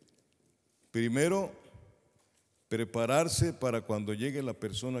hacer? Primero, prepararse para cuando llegue la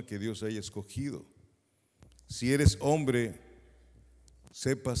persona que Dios haya escogido. Si eres hombre,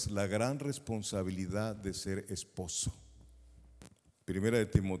 sepas la gran responsabilidad de ser esposo. Primera de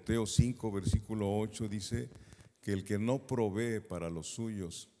Timoteo 5, versículo 8 dice que el que no provee para los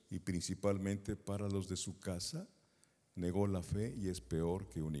suyos y principalmente para los de su casa, negó la fe y es peor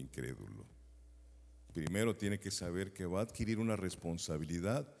que un incrédulo. Primero tiene que saber que va a adquirir una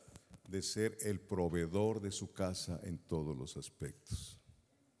responsabilidad de ser el proveedor de su casa en todos los aspectos.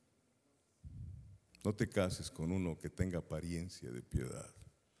 No te cases con uno que tenga apariencia de piedad.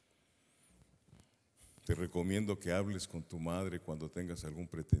 Te recomiendo que hables con tu madre cuando tengas algún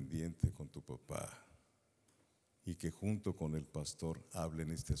pretendiente, con tu papá, y que junto con el pastor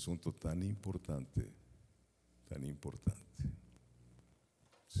hablen este asunto tan importante.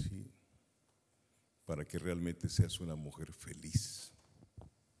 Sí, para que realmente seas una mujer feliz.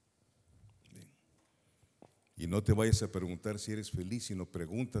 Bien. Y no te vayas a preguntar si eres feliz, sino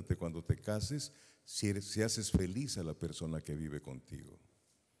pregúntate cuando te cases si haces feliz a la persona que vive contigo.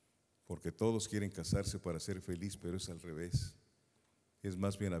 Porque todos quieren casarse para ser feliz, pero es al revés. Es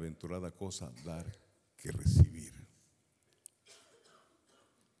más bienaventurada cosa dar que recibir.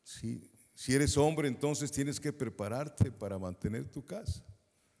 Sí. Si eres hombre, entonces tienes que prepararte para mantener tu casa.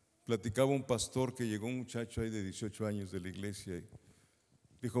 Platicaba un pastor que llegó un muchacho ahí de 18 años de la iglesia y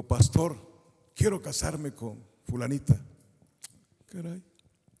dijo: pastor, quiero casarme con fulanita. Caray,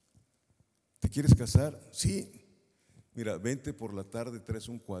 ¿te quieres casar? Sí. Mira, vente por la tarde, traes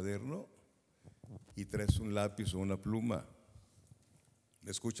un cuaderno y traes un lápiz o una pluma.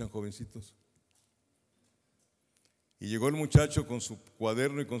 ¿Me escuchan, jovencitos? Y llegó el muchacho con su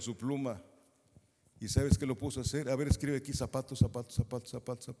cuaderno y con su pluma. ¿Y sabes qué lo puso a hacer? A ver, escribe aquí zapatos, zapatos, zapatos,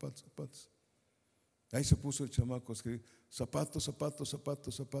 zapatos, zapatos, zapatos. Ahí se puso el chamaco a escribir zapatos, zapatos,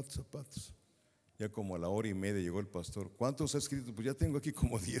 zapatos, zapatos, zapatos. Ya como a la hora y media llegó el pastor. ¿Cuántos ha escrito? Pues ya tengo aquí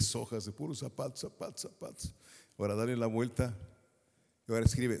como 10 hojas de puros zapatos, zapatos, zapatos. Ahora dale la vuelta. Y ahora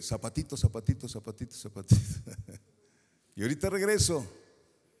escribe zapatitos, zapatitos, zapatitos, zapatitos. Y ahorita regreso.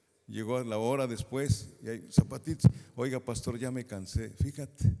 Llegó a la hora después y hay zapatitos. Oiga, pastor, ya me cansé.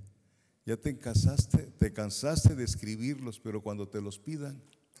 Fíjate, ya te cansaste de escribirlos, pero cuando te los pidan,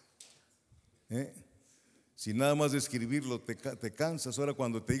 si nada más de escribirlo te cansas. Ahora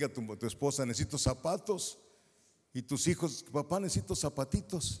cuando te diga tu esposa, necesito zapatos, y tus hijos, papá, necesito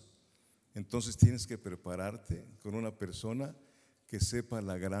zapatitos, entonces tienes que prepararte con una persona que sepa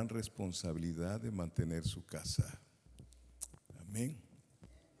la gran responsabilidad de mantener su casa. Amén.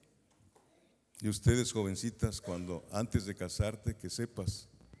 Y ustedes, jovencitas, cuando antes de casarte, que sepas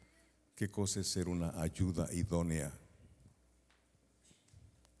qué cosa es ser una ayuda idónea.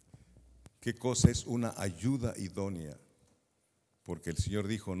 ¿Qué cosa es una ayuda idónea? Porque el Señor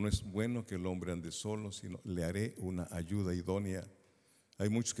dijo, no es bueno que el hombre ande solo, sino le haré una ayuda idónea. Hay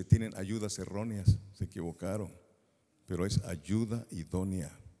muchos que tienen ayudas erróneas, se equivocaron, pero es ayuda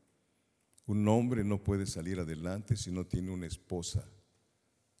idónea. Un hombre no puede salir adelante si no tiene una esposa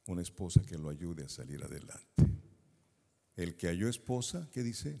que lo ayude a salir adelante. El que halló esposa, ¿qué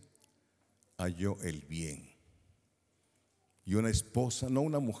dice? Halló el bien. Y una esposa, no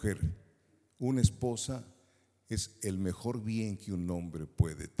una mujer, una esposa es el mejor bien que un hombre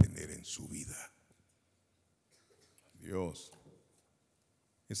puede tener en su vida. Dios,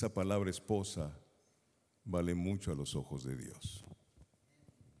 esa palabra esposa vale mucho a los ojos de Dios.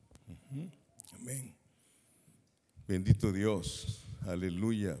 Amén. Bendito Dios,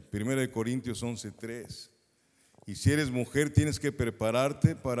 aleluya. 1 Corintios 11:3. Y si eres mujer, tienes que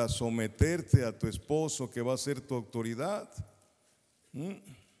prepararte para someterte a tu esposo, que va a ser tu autoridad.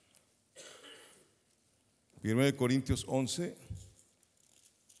 1 Corintios 11,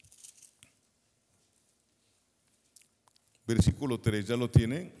 versículo 3, ¿ya lo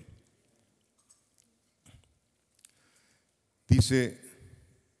tienen? Dice,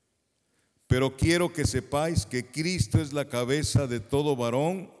 pero quiero que sepáis que Cristo es la cabeza de todo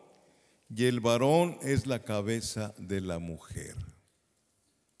varón y el varón es la cabeza de la mujer.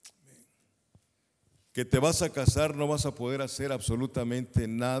 Que te vas a casar, no vas a poder hacer absolutamente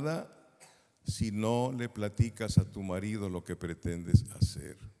nada si no le platicas a tu marido lo que pretendes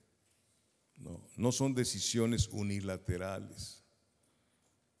hacer. No son decisiones unilaterales.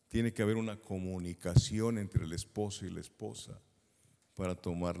 Tiene que haber una comunicación entre el esposo y la esposa para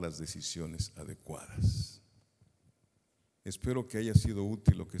tomar las decisiones adecuadas. Espero que haya sido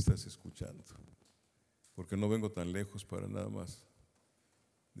útil lo que estás escuchando, porque no vengo tan lejos para nada más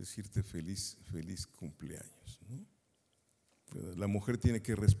decirte feliz cumpleaños, ¿no? La mujer tiene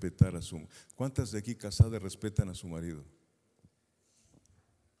que respetar a su. ¿Cuántas de aquí casadas respetan a su marido?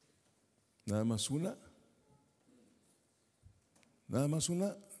 ¿Nada más una? ¿Nada más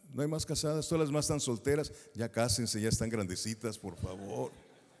una? ¿No hay más casadas? Todas las más están solteras. Ya cásense, ya están grandecitas, por favor.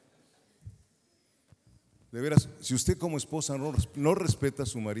 De veras, si usted como esposa no respeta a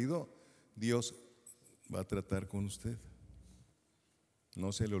su marido, Dios va a tratar con usted.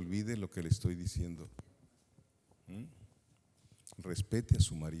 No se le olvide lo que le estoy diciendo. Respete a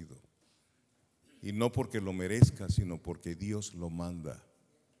su marido. Y no porque lo merezca, sino porque Dios lo manda.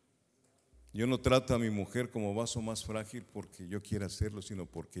 Yo no trato a mi mujer como vaso más frágil porque yo quiera hacerlo, sino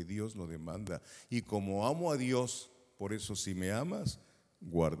porque Dios lo demanda. Y como amo a Dios, por eso si me amas,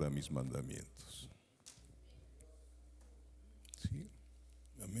 guarda mis mandamientos. ¿Sí?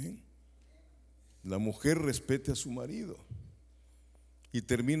 Amén. La mujer respete a su marido. Y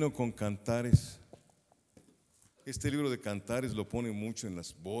termino con Cantares. Este libro de Cantares lo ponen mucho en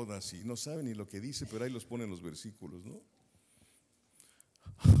las bodas y no saben ni lo que dice, pero ahí los ponen los versículos, ¿no?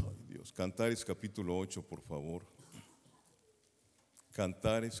 Ay, Dios. Cantares capítulo 8, por favor.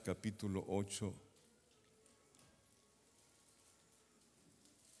 Cantares capítulo 8.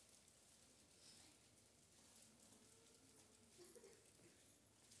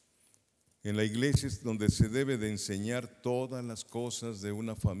 En la iglesia es donde se debe de enseñar todas las cosas de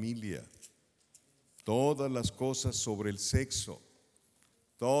una familia, todas las cosas sobre el sexo,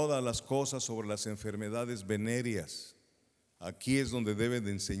 todas las cosas sobre las enfermedades venéreas. Aquí es donde debe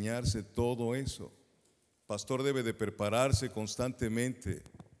de enseñarse todo eso. Pastor debe de prepararse constantemente,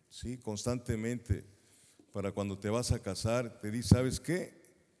 sí, constantemente, para cuando te vas a casar, te dice, ¿sabes qué?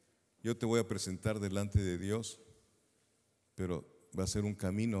 Yo te voy a presentar delante de Dios, pero va a ser un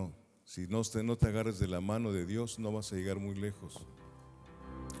camino Si no te agarres de la mano de Dios, no vas a llegar muy lejos.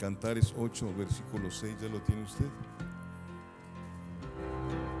 Cantares 8, versículo 6, ¿ya lo tiene usted?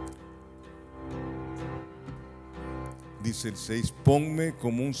 Dice el 6: ponme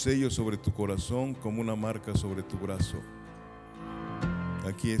como un sello sobre tu corazón, como una marca sobre tu brazo.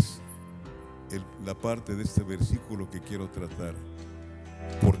 Aquí es la parte de este versículo que quiero tratar.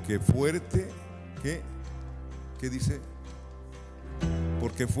 Porque fuerte, ¿qué dice?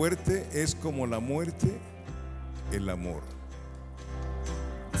 Porque fuerte es como la muerte el amor.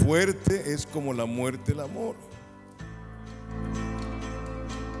 Fuerte es como la muerte el amor.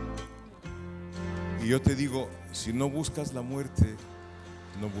 Y yo te digo, si no buscas la muerte,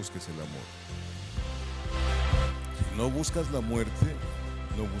 no busques el amor. Si no buscas la muerte,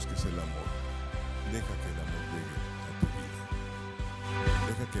 no busques el amor. Deja que el amor llegue a tu vida.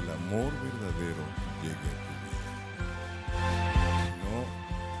 Deja que el amor verdadero llegue a tu vida. Si no,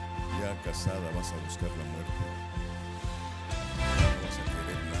 ya casada vas a buscar la muerte. No vas a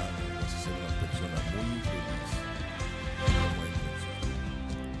querer nada, vas a ser una persona muy infeliz.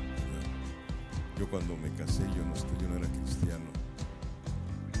 Yo cuando me casé, yo no era cristiano.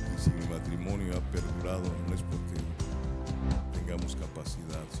 Y si mi matrimonio ha perdurado, no es porque tengamos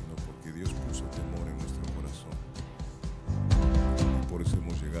capacidad, sino porque Dios puso temor en nuestro corazón. Y por eso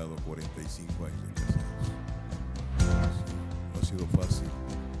hemos llegado a 45 años de casados. Sí, no ha sido fácil,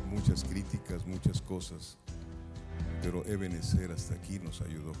 muchas críticas, muchas cosas, pero Ebenezer hasta aquí nos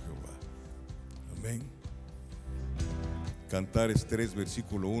ayudó Jehová. Amén. Cantares 3,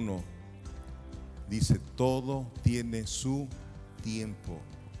 versículo 1. Dice, todo tiene su tiempo,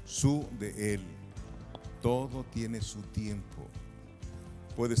 su de Él. Todo tiene su tiempo.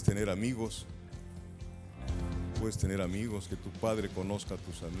 Puedes tener amigos, que tu padre conozca a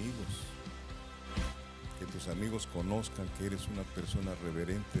tus amigos, que tus amigos conozcan que eres una persona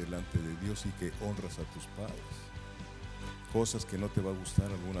reverente delante de Dios y que honras a tus padres. Cosas que no te va a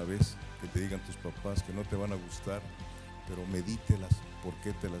gustar alguna vez, que te digan tus papás que no te van a gustar, pero medítelas, ¿por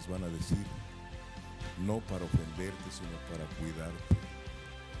qué te las van a decir? No para ofenderte, sino para cuidarte.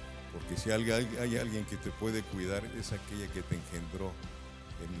 Porque si hay alguien que te puede cuidar, es aquella que te engendró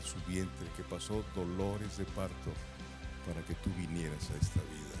en su vientre, que pasó dolores de parto para que tú vinieras a esta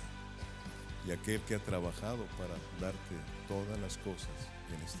vida. Y aquel que ha trabajado para darte todas las cosas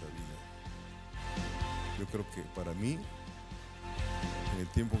en esta vida. Yo creo que para mí, en el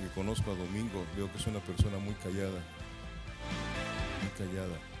tiempo que conozco a Domingo, veo que es una persona muy callada,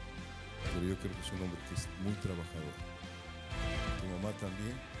 pero yo creo que es un hombre que es muy trabajador. Tu mamá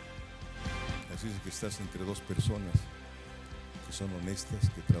también. Así es que estás entre dos personas que son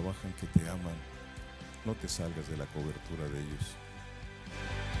honestas, que trabajan, que te aman. No te salgas de la cobertura de ellos.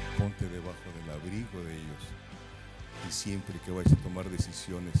 Ponte debajo del abrigo de ellos. Y siempre que vayas a tomar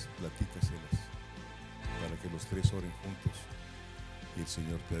decisiones, platícaselas para que los tres oren juntos y el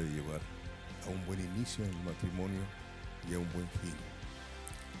Señor te ha de llevar a un buen inicio en el matrimonio y a un buen fin.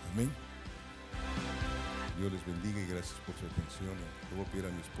 Amén. Dios les bendiga y gracias por su atención. Le voy a pedir a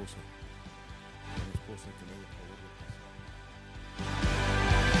mi esposa que me haga el favor de pasar.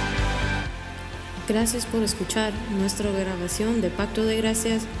 Gracias por escuchar nuestra grabación de Pacto de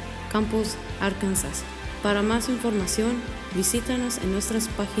Gracias, Campos, Arkansas. Para más información, visítanos en nuestras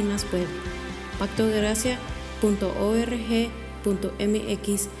páginas web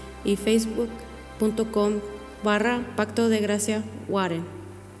pactodegracia.org.mx y facebook.com/Pacto de Gracia Warren.